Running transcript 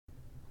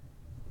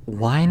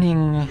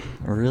whining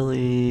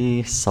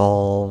really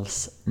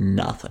solves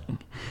nothing.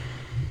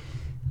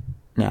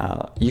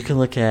 Now, you can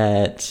look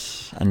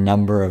at a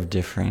number of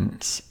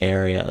different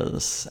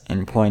areas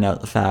and point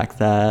out the fact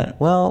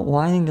that, well,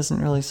 whining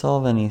doesn't really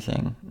solve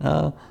anything.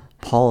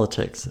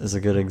 Politics is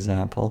a good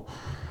example.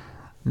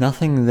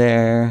 Nothing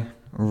there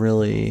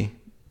really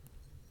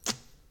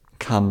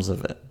comes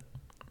of it.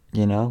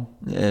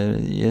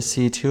 You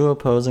see two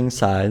opposing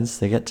sides,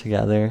 they get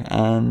together,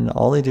 and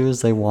all they do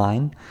is they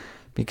whine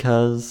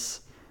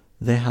because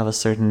they have a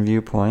certain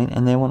viewpoint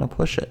and they want to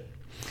push it.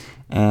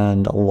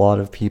 And a lot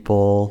of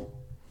people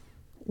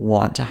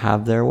want to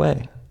have their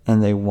way,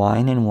 and they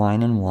whine and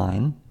whine and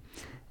whine,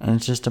 and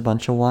it's just a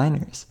bunch of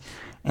whiners.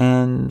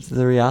 And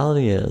the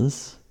reality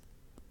is,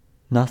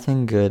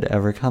 nothing good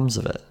ever comes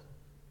of it.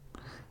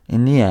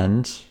 In the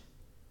end,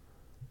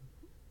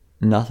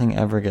 nothing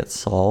ever gets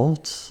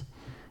solved,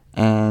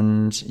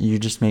 and you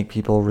just make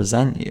people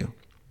resent you,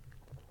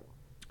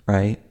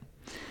 right?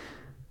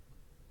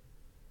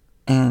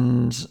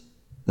 And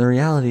the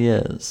reality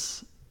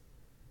is,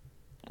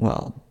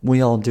 well,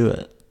 we all do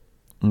it.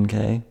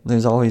 Okay?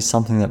 There's always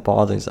something that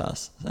bothers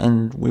us,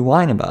 and we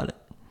whine about it.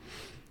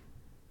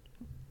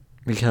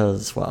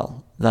 Because,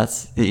 well,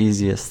 that's the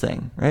easiest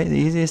thing, right? The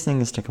easiest thing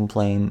is to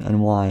complain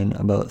and whine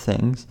about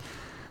things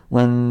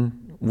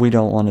when we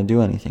don't want to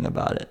do anything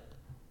about it.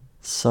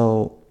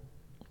 So,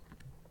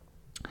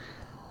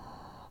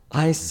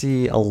 I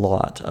see a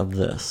lot of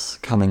this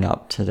coming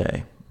up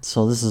today.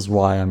 So this is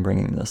why I'm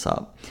bringing this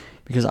up.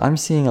 Because I'm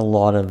seeing a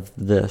lot of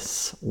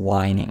this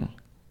whining,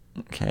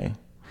 okay?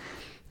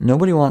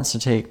 Nobody wants to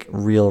take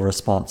real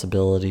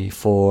responsibility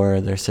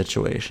for their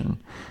situation.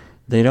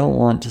 They don't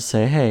want to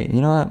say, hey,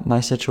 you know what?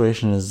 My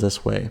situation is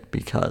this way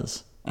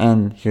because,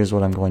 and here's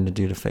what I'm going to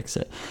do to fix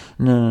it.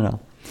 No.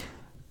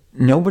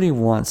 Nobody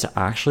wants to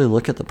actually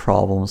look at the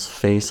problems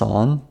face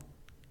on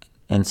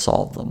and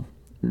solve them.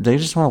 They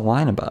just want to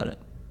whine about it.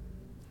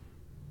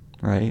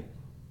 Right?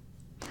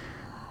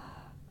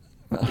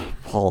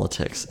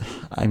 Politics.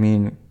 I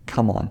mean,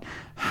 come on.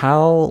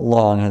 How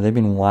long have they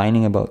been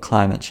whining about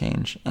climate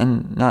change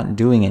and not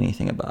doing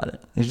anything about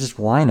it? They just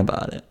whine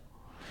about it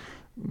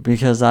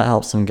because that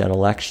helps them get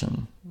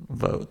election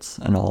votes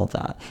and all of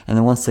that. And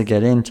then once they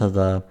get into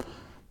the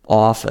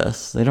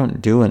office, they don't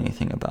do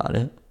anything about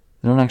it.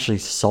 They don't actually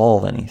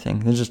solve anything.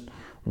 They just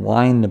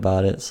whine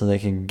about it so they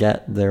can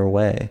get their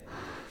way.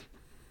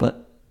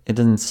 But it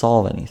doesn't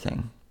solve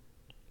anything.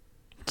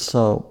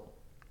 So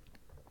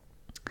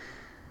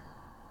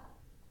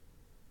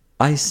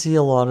I see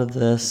a lot of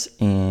this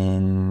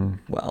in,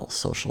 well,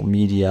 social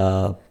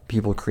media,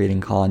 people creating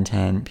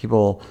content,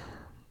 people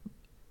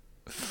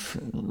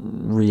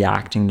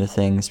reacting to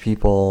things,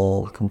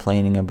 people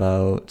complaining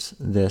about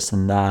this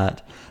and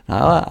that.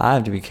 Now, I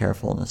have to be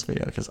careful in this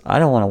video because I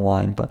don't want to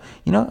whine, but,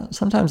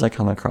 sometimes I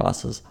come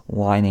across as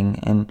whining,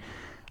 and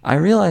I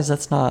realize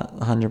that's not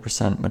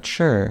 100%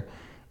 mature,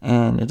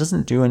 and it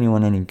doesn't do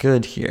anyone any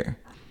good here.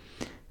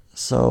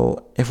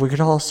 So if we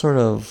could all sort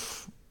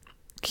of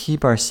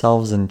keep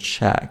ourselves in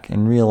check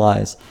and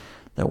realize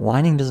that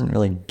whining doesn't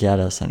really get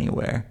us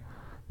anywhere,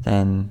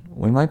 then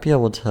we might be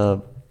able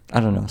to,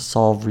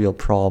 solve real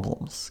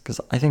problems. Because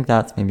I think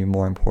that's maybe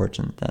more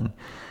important than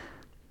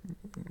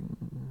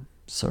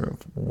sort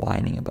of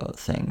whining about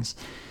things.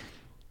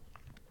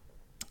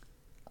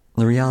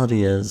 The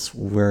reality is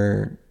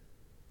we're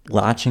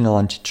latching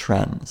on to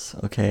trends,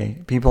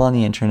 okay? People on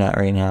the internet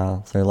right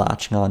now, they're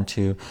latching on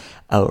to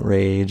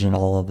outrage and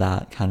all of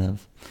that kind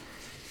of,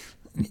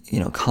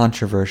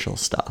 controversial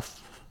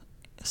stuff.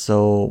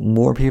 So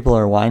more people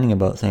are whining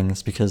about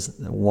things because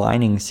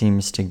whining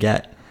seems to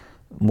get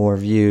more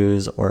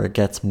views, or it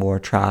gets more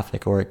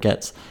traffic, or it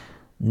gets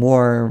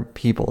more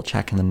people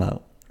checking them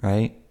out,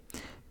 right?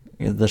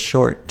 The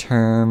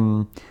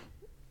short-term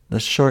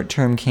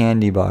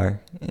candy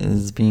bar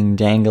is being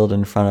dangled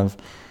in front of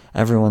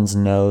everyone's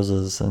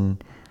noses,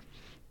 and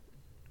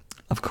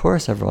of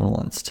course everyone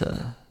wants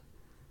to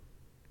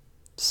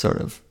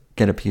sort of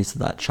get a piece of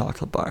that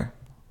chocolate bar,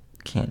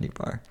 candy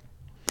bar.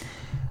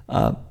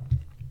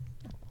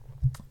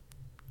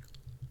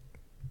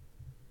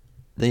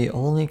 The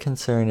only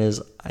concern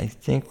is I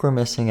think we're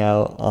missing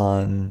out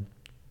on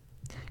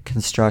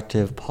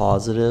constructive,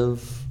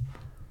 positive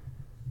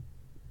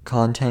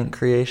content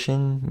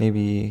creation,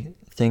 maybe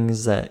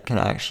things that can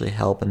actually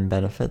help and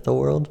benefit the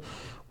world.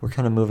 We're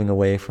kind of moving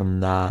away from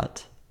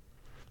that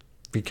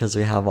because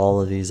we have all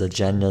of these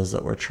agendas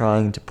that we're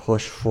trying to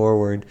push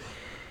forward.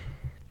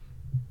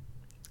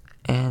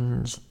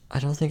 And I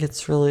don't think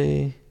it's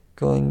really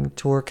going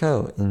to work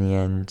out in the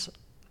end.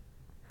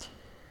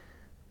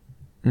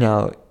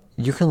 Now,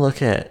 you can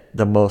look at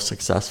the most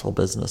successful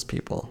business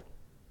people,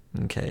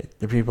 okay?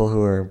 The people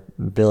who are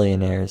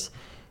billionaires.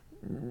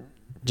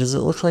 Does it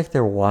look like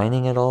they're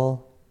whining at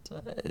all?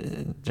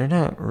 They're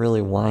not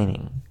really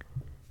whining.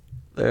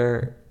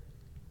 They're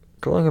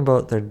going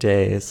about their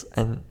days,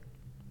 and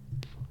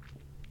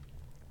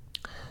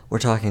we're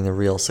talking the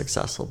real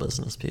successful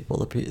business people,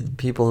 the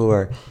people who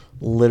are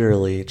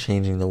literally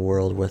changing the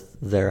world with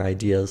their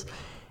ideas,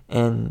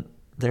 and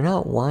they're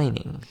not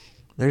whining.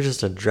 They're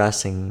just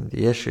addressing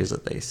the issues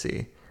that they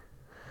see.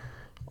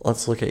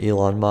 Let's look at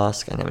Elon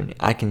Musk. And I mean,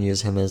 I can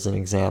use him as an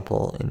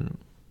example in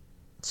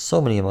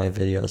so many of my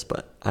videos,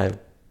 but I've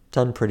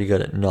done pretty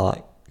good at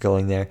not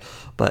going there.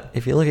 But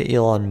if you look at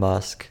Elon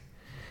Musk,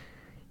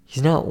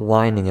 he's not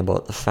whining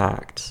about the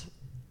fact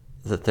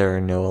that there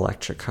are no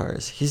electric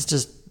cars. He's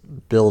just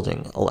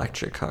building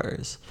electric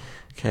cars.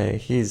 Okay,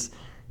 he's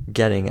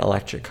getting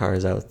electric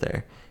cars out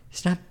there.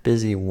 He's not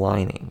busy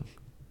whining.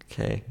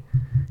 Okay,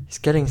 he's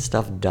getting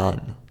stuff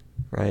done,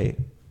 right?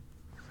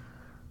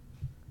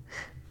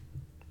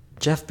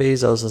 Jeff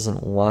Bezos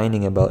isn't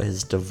whining about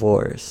his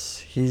divorce.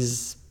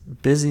 He's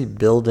busy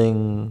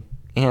building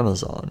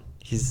Amazon.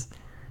 He's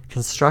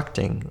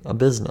constructing a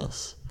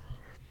business,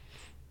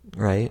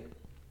 right?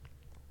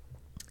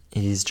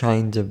 He's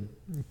trying to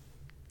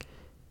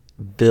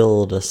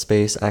build a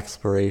space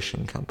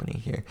exploration company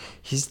here.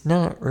 He's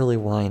not really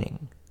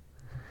whining.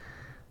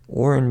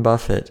 Warren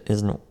Buffett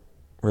isn't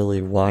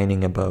really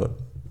whining about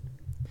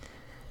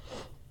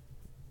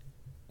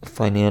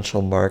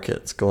financial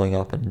markets going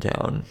up and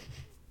down.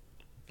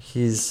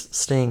 He's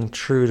staying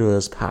true to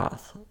his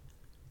path,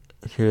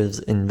 his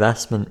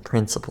investment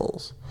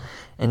principles,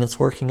 and it's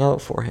working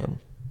out for him.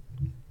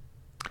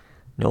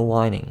 No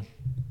whining.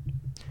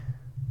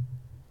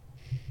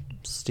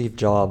 Steve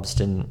Jobs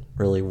didn't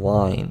really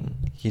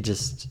whine. He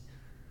just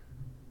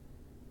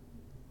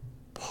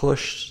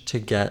pushed to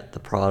get the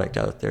product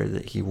out there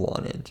that he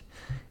wanted.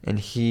 And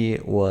he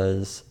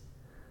was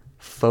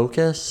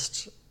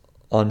focused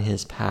on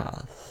his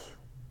path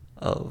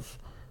of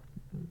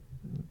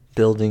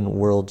building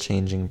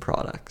world-changing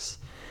products.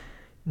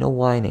 No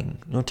whining.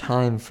 No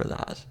time for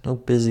that. No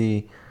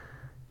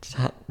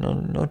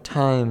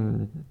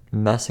time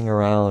messing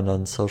around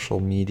on social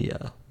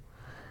media.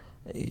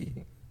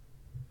 He's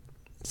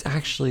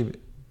actually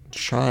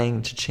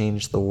trying to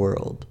change the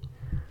world.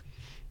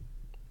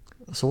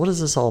 So what does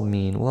this all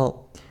mean?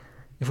 Well,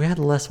 if we had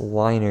less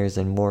whiners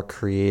and more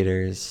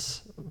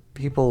creators,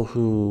 people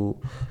who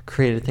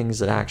created things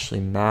that actually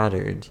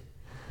mattered,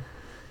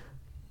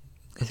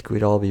 I think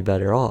we'd all be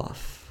better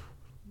off.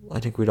 I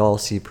think we'd all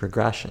see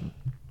progression.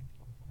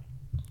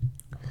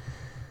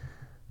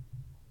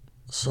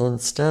 So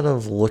instead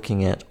of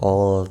looking at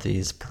all of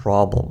these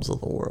problems of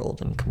the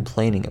world and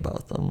complaining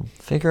about them,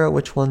 figure out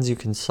which ones you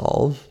can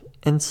solve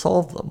and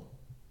solve them.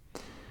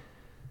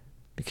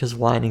 Because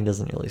whining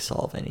doesn't really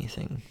solve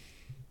anything.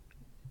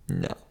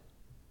 No,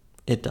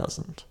 it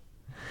doesn't.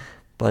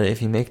 But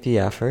if you make the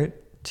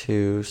effort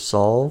to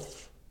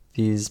solve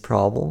these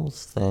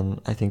problems, then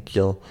I think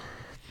you'll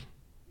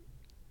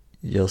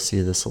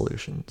see the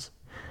solutions.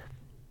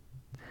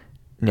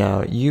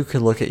 Now, you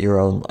could look at your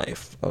own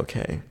life,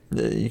 okay?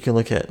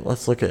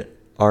 Let's look at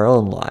our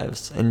own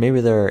lives, and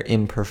maybe there are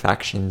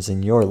imperfections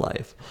in your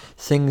life,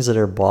 things that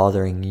are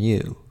bothering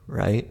you,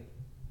 right?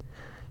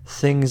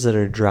 Things that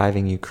are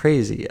driving you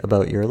crazy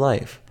about your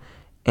life.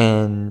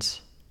 And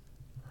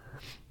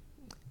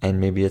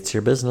maybe it's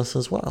your business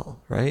as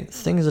well, right?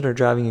 Things that are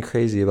driving you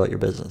crazy about your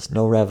business.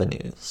 No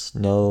revenues,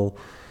 no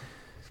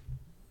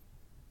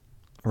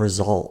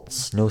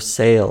results, no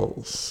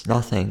sales,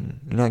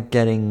 nothing. You're not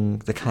getting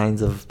the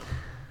kinds of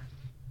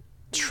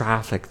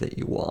traffic that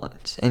you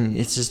want. And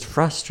it's just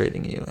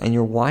frustrating you. And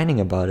you're whining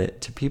about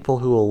it to people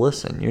who will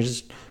listen. You're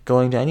just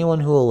going to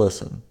anyone who will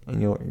listen.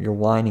 And you're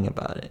whining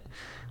about it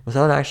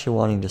without actually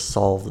wanting to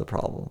solve the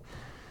problem.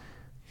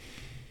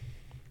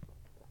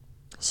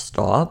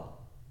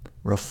 Stop,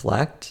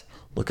 reflect,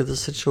 look at the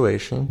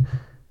situation,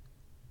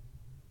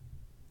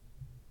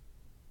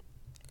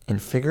 and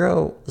figure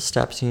out the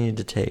steps you need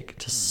to take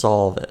to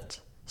solve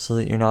it so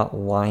that you're not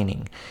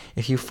whining.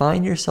 If you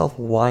find yourself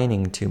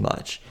whining too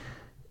much,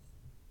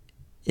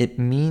 it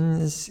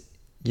means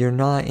you're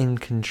not in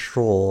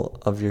control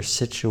of your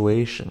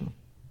situation.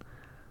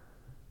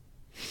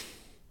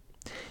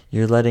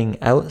 You're letting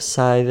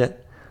outside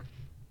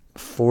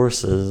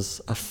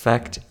forces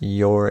affect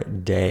your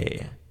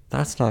day.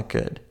 That's not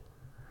good.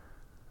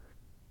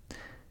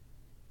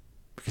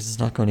 Because it's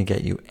not going to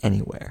get you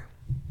anywhere.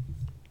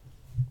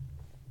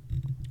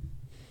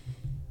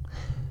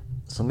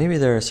 So maybe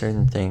there are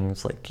certain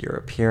things like your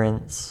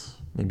appearance,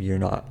 maybe you're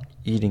not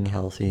eating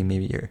healthy,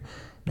 maybe you're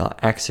not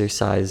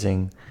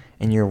exercising,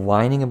 and you're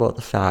whining about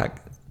the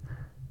fact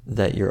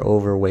that you're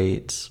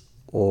overweight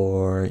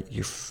or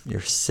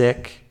you're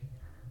sick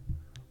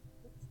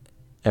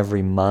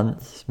every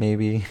month,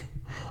 maybe.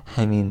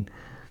 I mean,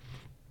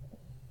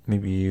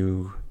 maybe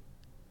you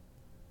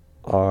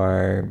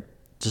are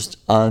just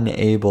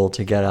unable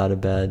to get out of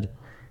bed,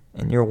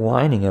 and you're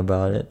whining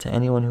about it to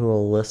anyone who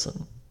will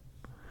listen.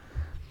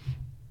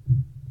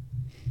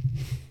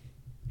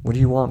 What do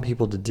you want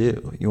people to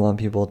do? You want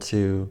people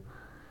to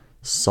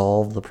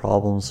solve the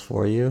problems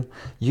for you?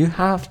 You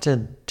have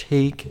to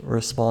take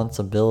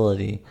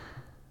responsibility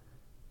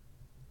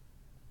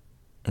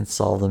and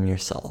solve them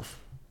yourself.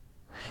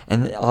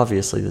 And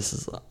obviously this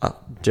is a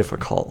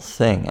difficult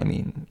thing. I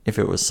mean, if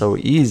it was so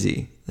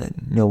easy,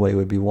 then nobody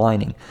would be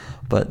whining.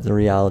 But the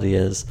reality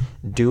is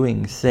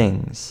doing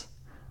things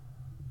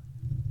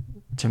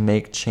to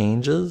make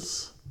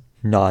changes,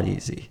 not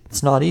easy.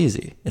 It's not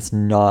easy. It's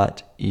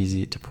not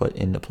easy to put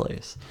into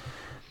place.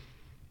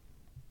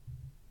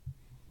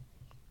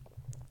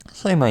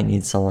 So you might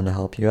need someone to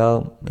help you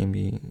out.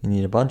 Maybe you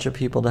need a bunch of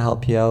people to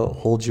help you out,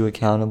 hold you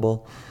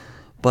accountable.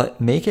 But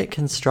make it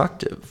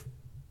constructive.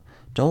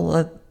 Don't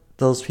let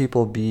those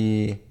people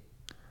be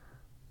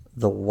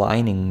the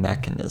whining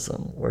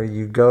mechanism where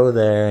you go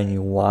there and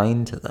you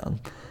whine to them.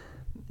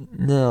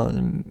 No,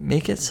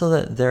 make it so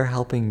that they're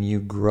helping you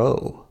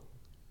grow.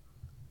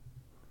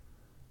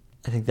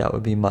 I think that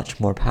would be much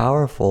more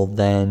powerful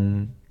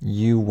than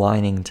you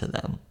whining to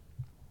them.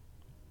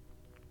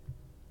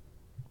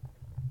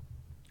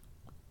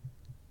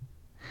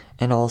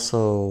 And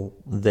also,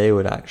 they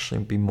would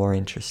actually be more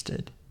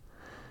interested.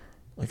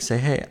 Like say,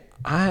 hey,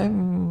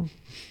 I'm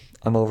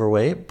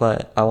overweight,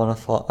 but I want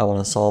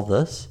to solve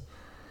this.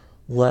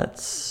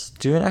 Let's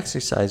do an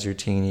exercise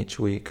routine each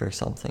week or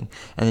something.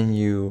 And then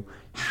you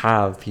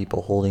have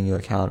people holding you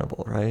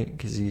accountable, right?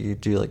 Because you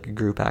do like a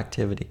group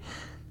activity.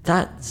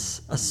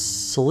 That's a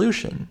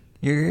solution.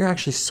 You're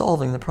actually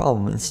solving the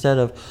problem instead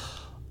of,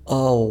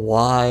 oh,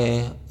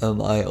 why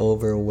am I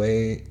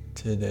overweight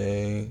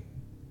today?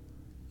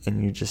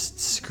 And you're just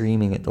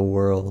screaming at the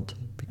world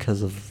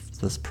because of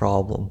this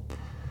problem.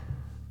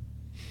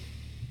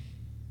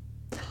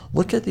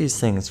 Look at these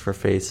things for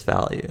face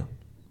value.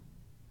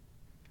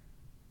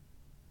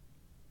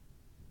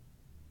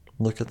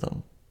 Look at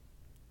them.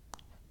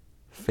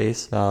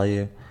 Face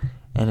value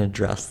and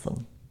address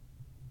them.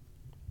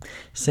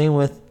 Same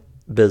with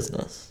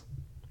business.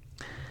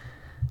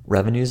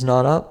 Revenue's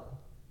not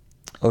up.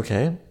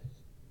 Okay.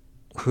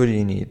 Who do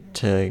you need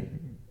to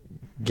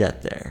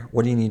get there?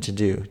 What do you need to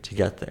do to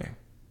get there?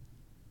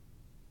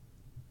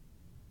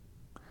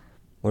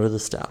 What are the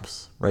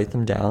steps? Write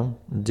them down,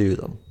 do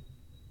them.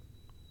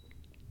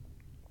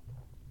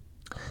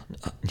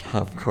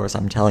 Of course,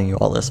 I'm telling you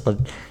all this, but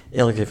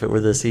like if it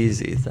were this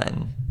easy,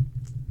 then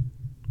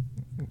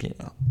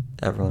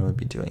everyone would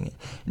be doing it.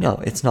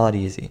 No, it's not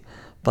easy.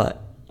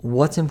 But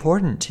what's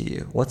important to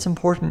you? What's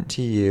important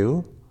to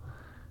you?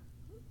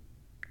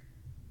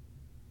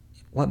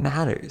 What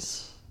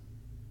matters?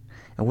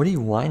 And what are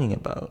you whining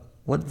about?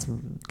 What's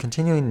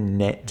continuing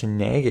to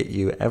nag at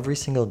you every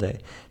single day,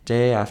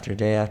 day after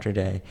day after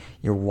day?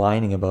 You're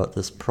whining about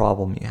this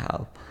problem you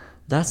have.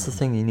 That's the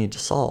thing you need to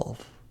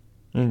solve.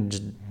 You need to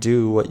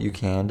do what you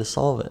can to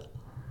solve it.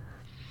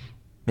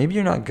 Maybe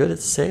you're not good at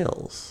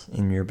sales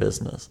in your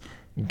business.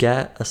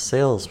 Get a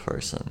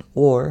salesperson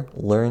or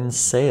learn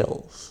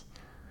sales,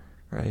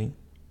 right?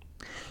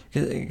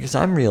 Because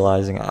I'm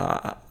realizing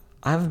I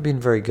haven't been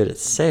very good at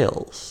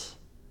sales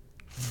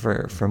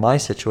for my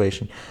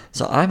situation.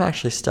 So I'm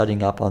actually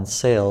studying up on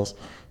sales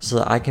so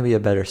that I can be a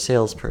better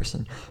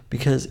salesperson.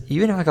 Because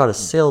even if I got a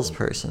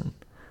salesperson,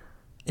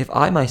 if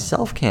I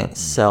myself can't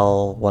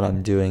sell what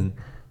I'm doing,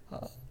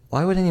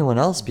 why would anyone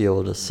else be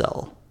able to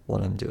sell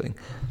what I'm doing?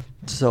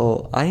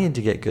 So I need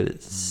to get good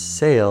at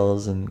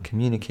sales and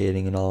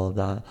communicating and all of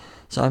that.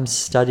 So I'm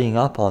studying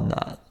up on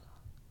that.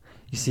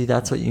 You see,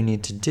 that's what you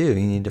need to do.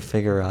 You need to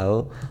figure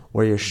out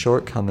where your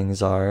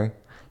shortcomings are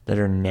that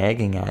are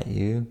nagging at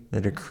you,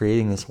 that are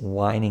creating this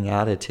whining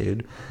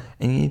attitude,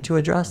 and you need to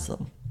address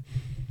them.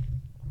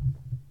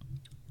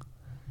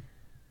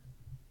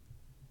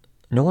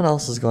 No one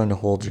else is going to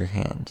hold your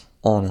hand,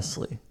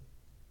 honestly.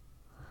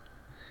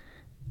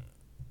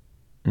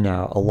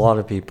 Now, a lot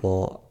of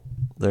people,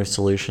 their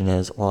solution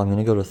is, well, I'm going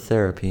to go to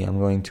therapy. I'm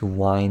going to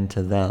whine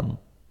to them.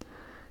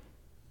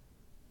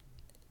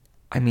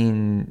 I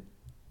mean,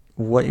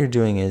 what you're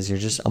doing is you're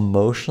just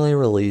emotionally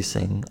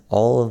releasing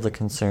all of the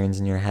concerns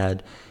in your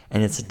head,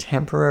 and it's a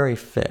temporary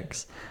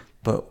fix.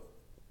 But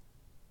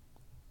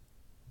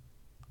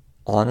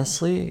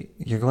honestly,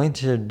 you're going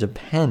to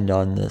depend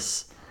on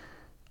this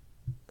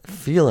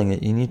feeling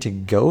that you need to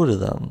go to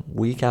them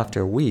week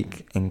after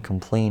week and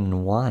complain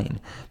and whine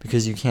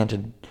because you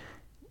can't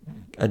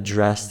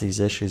address these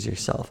issues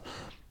yourself.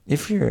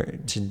 If you're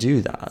to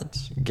do that,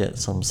 get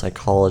some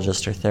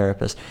psychologist or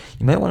therapist,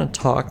 you might want to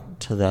talk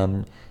to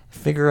them,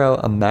 figure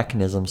out a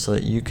mechanism so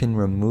that you can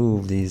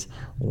remove these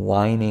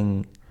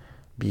whining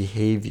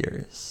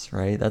behaviors,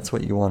 right? That's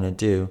what you want to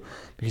do,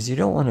 because you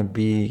don't want to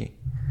be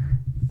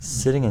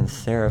sitting in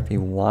therapy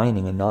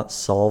whining and not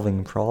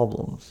solving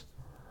problems.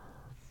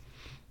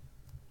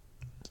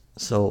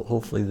 So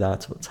hopefully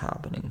that's what's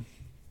happening.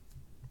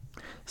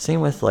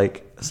 Same with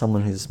like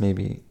someone who's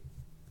maybe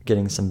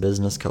getting some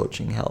business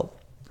coaching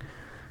help.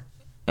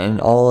 And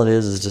all it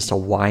is just a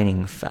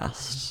whining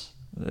fest.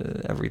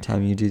 Every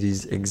time you do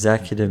these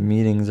executive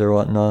meetings or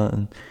whatnot,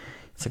 and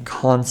it's a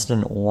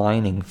constant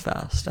whining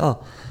fest.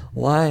 Oh,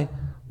 why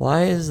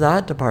is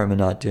that department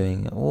not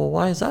doing it? Well,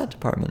 why is that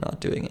department not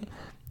doing it?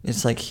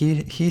 It's like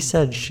he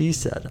said, she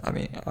said. I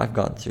mean, I've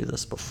gone through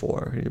this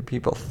before.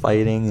 People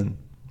fighting, and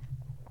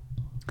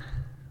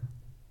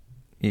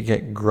you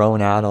get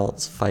grown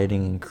adults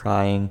fighting and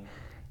crying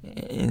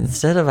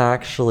instead of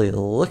actually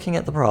looking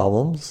at the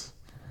problems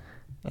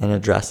and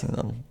addressing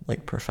them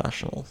like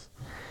professionals.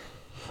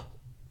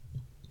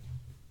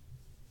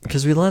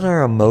 Because we let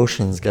our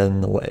emotions get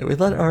in the way. We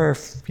let our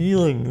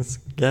feelings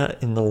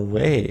get in the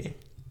way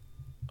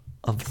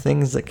of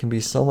things that can be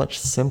so much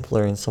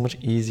simpler and so much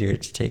easier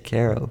to take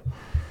care of.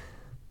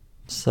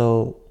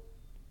 So,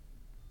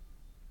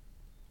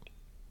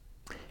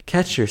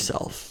 catch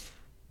yourself.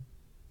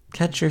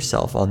 Catch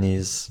yourself on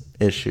these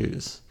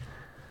issues.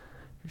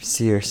 If you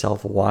see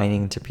yourself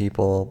whining to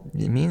people,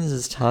 it means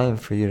it's time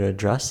for you to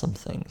address some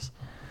things.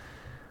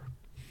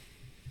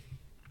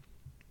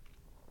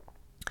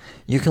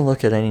 You can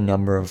look at any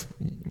number of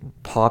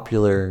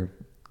popular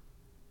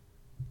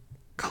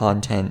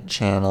content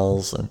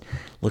channels and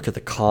look at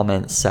the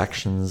comment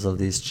sections of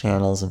these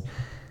channels and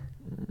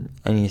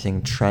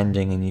anything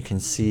trending, and you can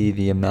see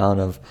the amount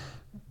of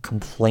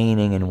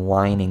complaining and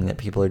whining that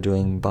people are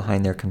doing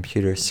behind their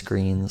computer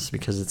screens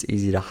because it's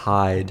easy to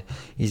hide,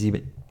 easy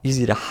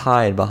to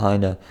hide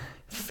behind a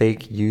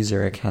fake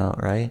user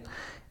account, right?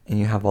 And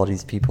you have all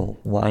these people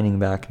whining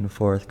back and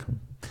forth,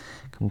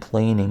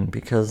 complaining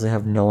because they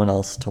have no one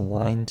else to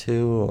whine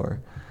to,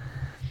 or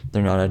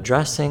they're not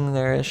addressing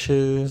their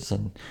issues.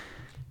 And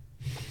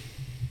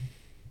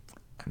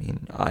I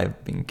mean,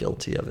 I've been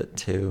guilty of it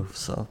too,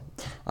 so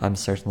I'm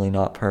certainly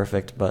not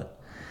perfect, but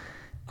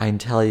I can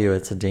tell you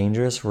it's a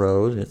dangerous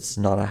road. It's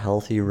not a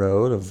healthy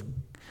road of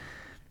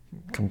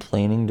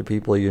complaining to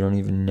people you don't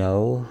even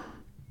know,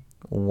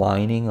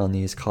 whining on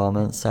these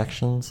comment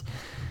sections.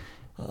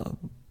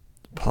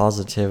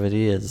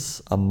 Positivity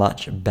is a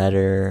much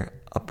better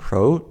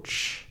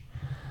approach.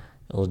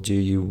 It'll do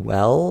you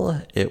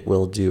well. It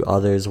will do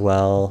others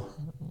well.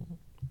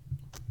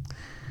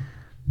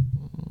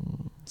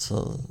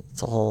 So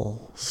it's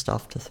all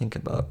stuff to think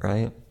about,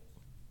 right?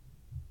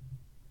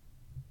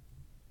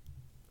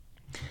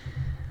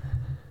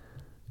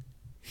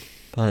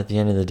 But at the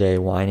end of the day,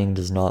 whining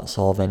does not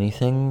solve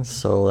anything,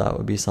 so that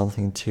would be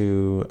something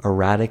to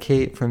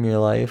eradicate from your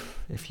life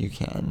if you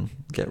can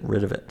get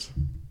rid of it.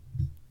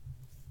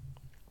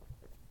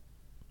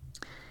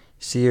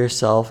 See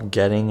yourself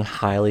getting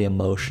highly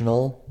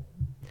emotional,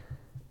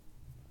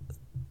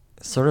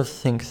 sort of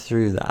think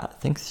through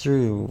that. Think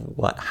through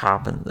what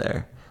happened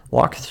there.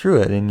 Walk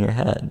through it in your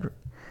head.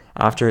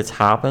 After it's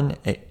happened,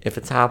 if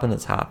it's happened,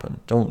 it's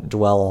happened. Don't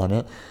dwell on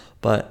it,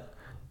 but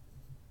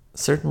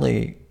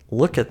certainly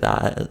look at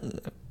that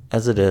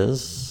as it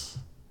is,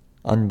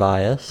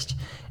 unbiased,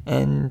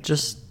 and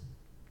just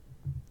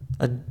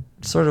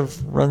sort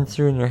of run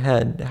through in your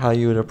head how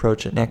you would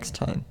approach it next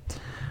time.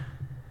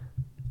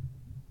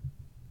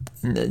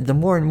 The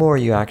more and more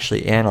you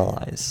actually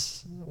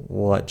analyze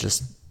what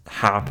just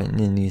happened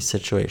in these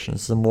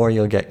situations, the more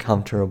you'll get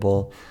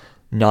comfortable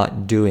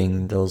not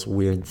doing those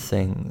weird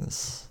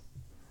things,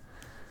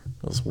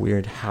 those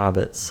weird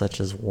habits such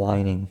as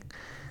whining.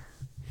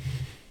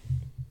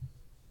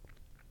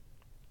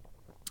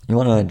 You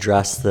want to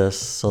address this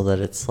so that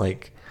it's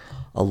like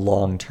a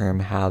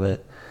long-term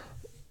habit,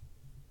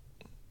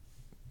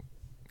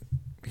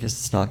 because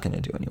it's not going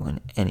to do anyone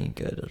any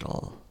good at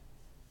all.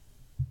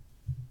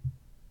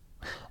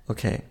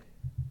 Okay,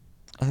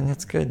 I think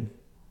that's good.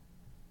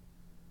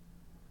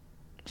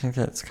 I think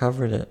that's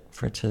covered it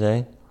for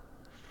today.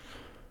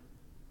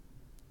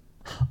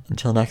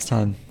 Until next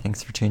time,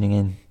 thanks for tuning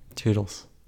in. Toodles.